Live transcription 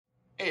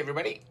Hey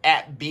everybody,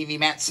 at BV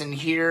Matson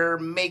here,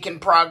 making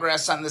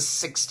progress on the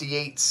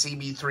 68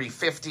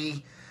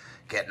 CB350,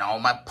 getting all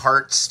my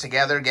parts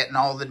together, getting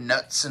all the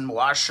nuts and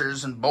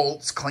washers and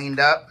bolts cleaned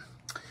up,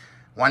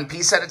 one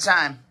piece at a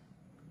time.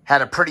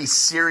 Had a pretty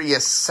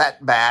serious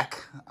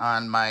setback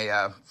on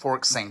my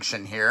fork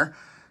sanction here.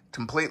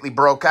 Completely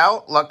broke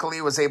out.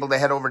 Luckily, was able to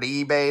head over to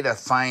eBay to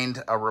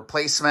find a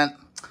replacement.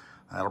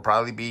 That'll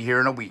probably be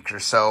here in a week or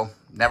so.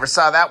 Never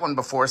saw that one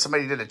before.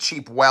 Somebody did a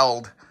cheap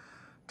weld.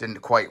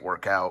 Didn't quite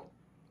work out.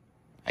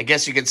 I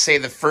guess you could say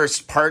the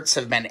first parts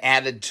have been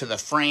added to the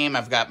frame.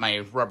 I've got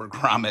my rubber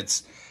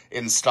grommets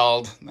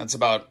installed. That's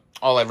about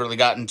all I've really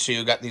gotten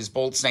to. Got these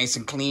bolts nice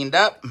and cleaned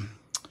up.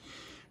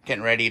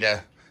 Getting ready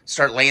to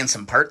start laying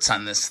some parts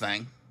on this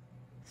thing.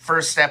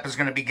 First step is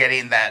going to be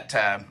getting that,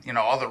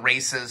 all the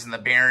races and the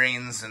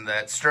bearings and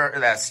that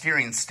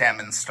steering stem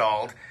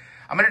installed.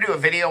 I'm going to do a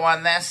video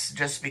on this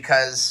just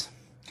because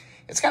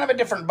it's kind of a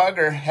different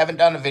bugger. Haven't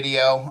done a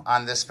video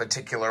on this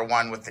particular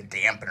one with the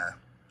dampener.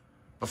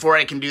 Before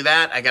I can do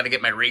that, I got to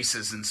get my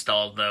races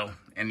installed, though.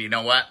 And you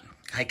know what?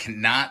 I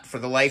cannot, for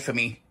the life of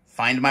me,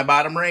 find my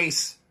bottom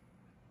race.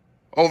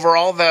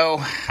 Overall,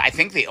 though, I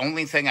think the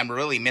only thing I'm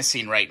really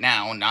missing right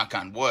now, knock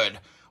on wood,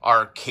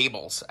 are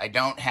cables. I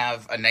don't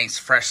have a nice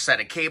fresh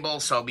set of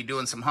cables, so I'll be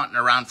doing some hunting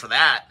around for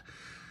that.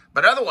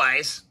 But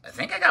otherwise, I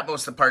think I got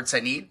most of the parts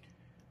I need.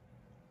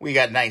 We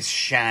got nice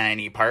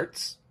shiny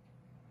parts.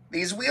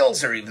 These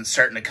wheels are even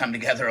starting to come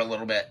together a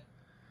little bit.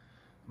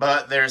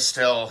 But there's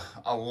still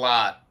a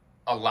lot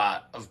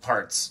of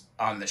parts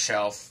on the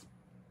shelf.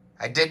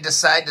 I did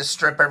decide to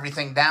strip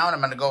everything down. I'm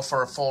going to go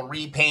for a full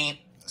repaint.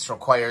 This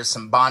requires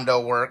some Bondo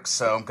work,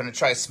 so I'm going to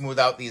try to smooth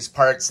out these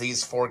parts.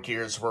 These fork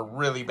ears were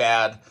really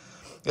bad.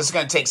 This is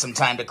going to take some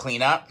time to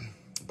clean up,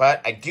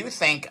 but I do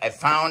think I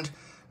found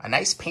a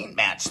nice paint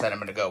match that I'm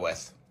going to go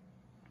with.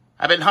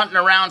 I've been hunting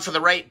around for the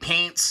right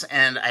paints,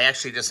 and I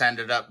actually just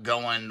ended up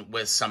going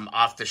with some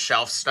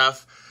off-the-shelf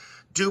stuff.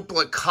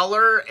 Duplicate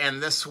color,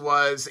 and this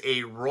was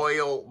a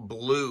royal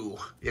blue.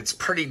 It's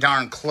pretty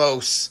darn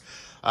close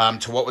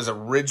to what was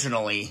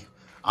originally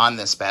on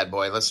this bad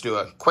boy. Let's do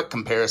a quick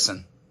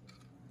comparison.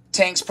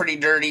 Tank's pretty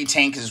dirty.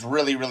 Tank is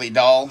really, really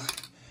dull.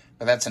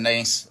 But that's a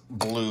nice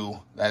blue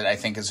that I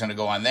think is going to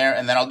go on there.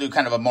 And then I'll do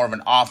kind of a more of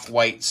an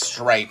off-white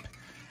stripe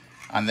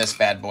on this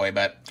bad boy.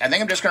 But I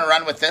think I'm just going to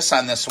run with this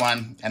on this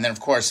one. And then, of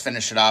course,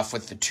 finish it off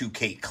with the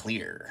 2K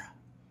clear.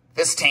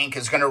 This tank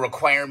is going to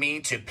require me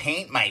to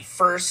paint my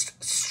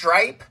first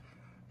stripe.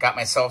 Got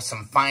myself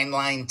some fine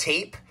line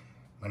tape.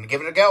 I'm going to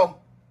give it a go.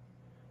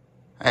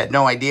 I had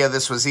no idea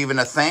this was even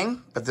a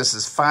thing. But this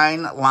is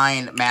fine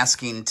line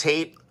masking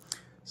tape.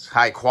 It's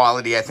high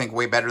quality, I think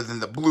way better than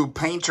the blue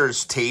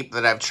painter's tape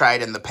that I've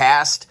tried in the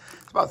past.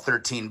 It's about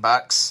 13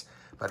 bucks.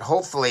 But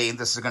hopefully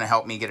this is going to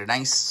help me get a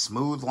nice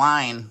smooth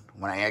line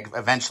when I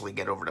eventually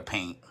get over to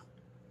paint.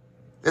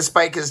 This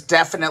bike is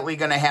definitely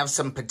going to have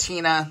some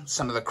patina.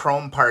 Some of the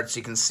chrome parts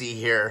you can see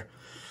here,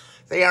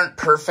 they aren't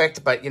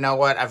perfect, but you know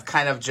what? I'm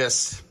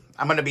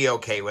going to be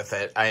okay with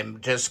it.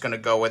 I'm just going to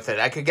go with it.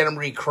 I could get them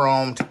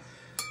re-chromed,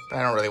 but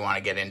I don't really want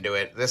to get into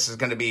it. This is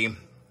going to be,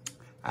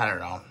 I don't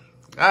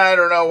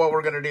know what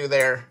we're going to do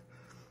there.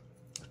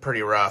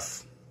 Pretty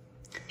rough.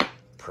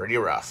 Pretty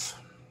rough.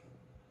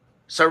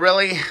 So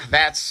really,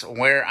 that's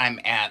where I'm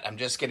at. I'm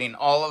just getting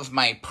all of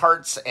my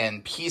parts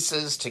and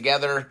pieces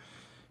together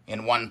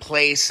in one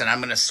place, and I'm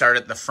going to start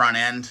at the front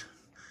end.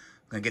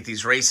 I'm going to get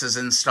these races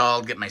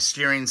installed, get my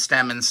steering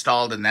stem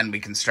installed, and then we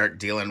can start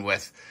dealing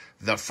with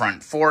the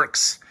front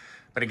forks.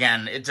 But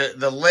again,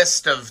 the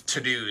list of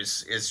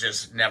to-dos is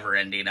just never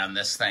ending on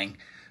this thing.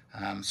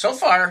 So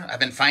far,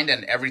 I've been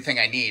finding everything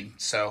I need,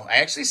 so I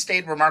actually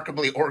stayed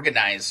remarkably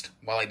organized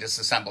while I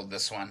disassembled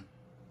this one.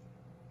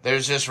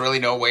 There's just really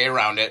no way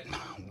around it.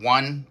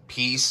 One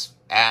piece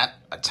at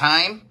a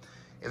time.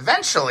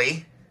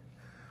 Eventually,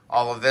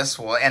 all of this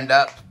will end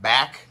up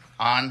back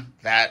on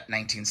that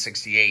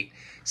 1968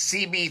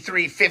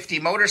 CB350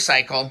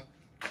 motorcycle.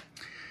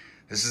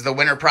 This is the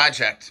winter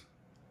project.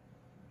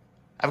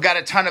 I've got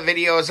a ton of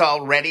videos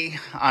already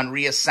on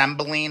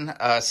reassembling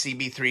a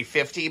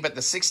CB350, but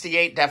the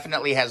 68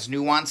 definitely has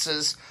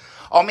nuances.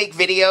 I'll make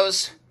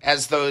videos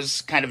as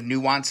those kind of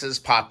nuances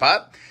pop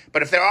up.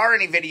 But if there are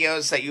any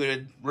videos that you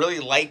would really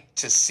like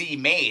to see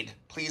made,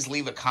 please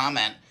leave a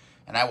comment,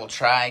 and I will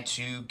try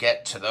to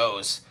get to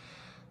those.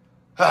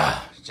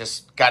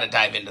 Just got to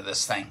dive into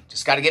this thing.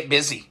 Just got to get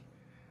busy.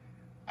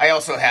 I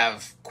also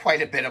have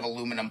quite a bit of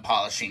aluminum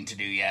polishing to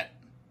do yet.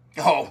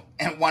 Oh,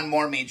 and one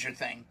more major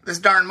thing. This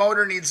darn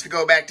motor needs to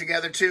go back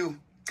together too.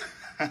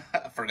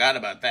 I forgot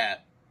about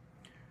that.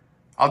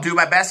 I'll do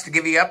my best to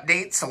give you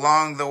updates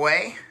along the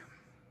way.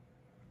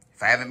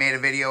 If I haven't made a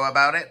video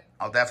about it,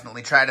 I'll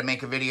definitely try to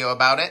make a video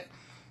about it.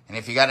 And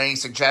if you got any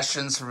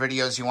suggestions for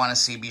videos you want to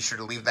see, be sure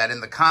to leave that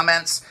in the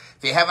comments.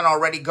 If you haven't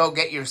already, go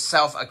get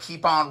yourself a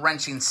Keep On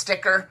Wrenching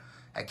sticker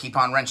at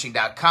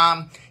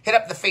keeponwrenching.com. Hit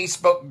up the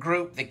Facebook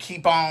group, the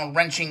Keep On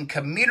Wrenching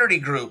Community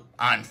Group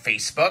on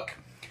Facebook.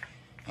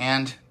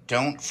 And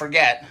don't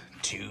forget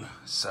to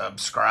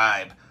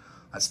subscribe.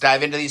 Let's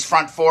dive into these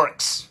front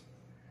forks.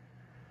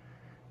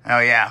 Oh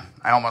yeah,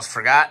 I almost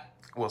forgot.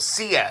 We'll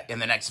see ya in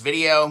the next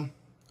video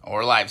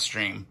or live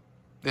stream.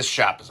 This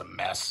shop is a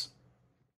mess.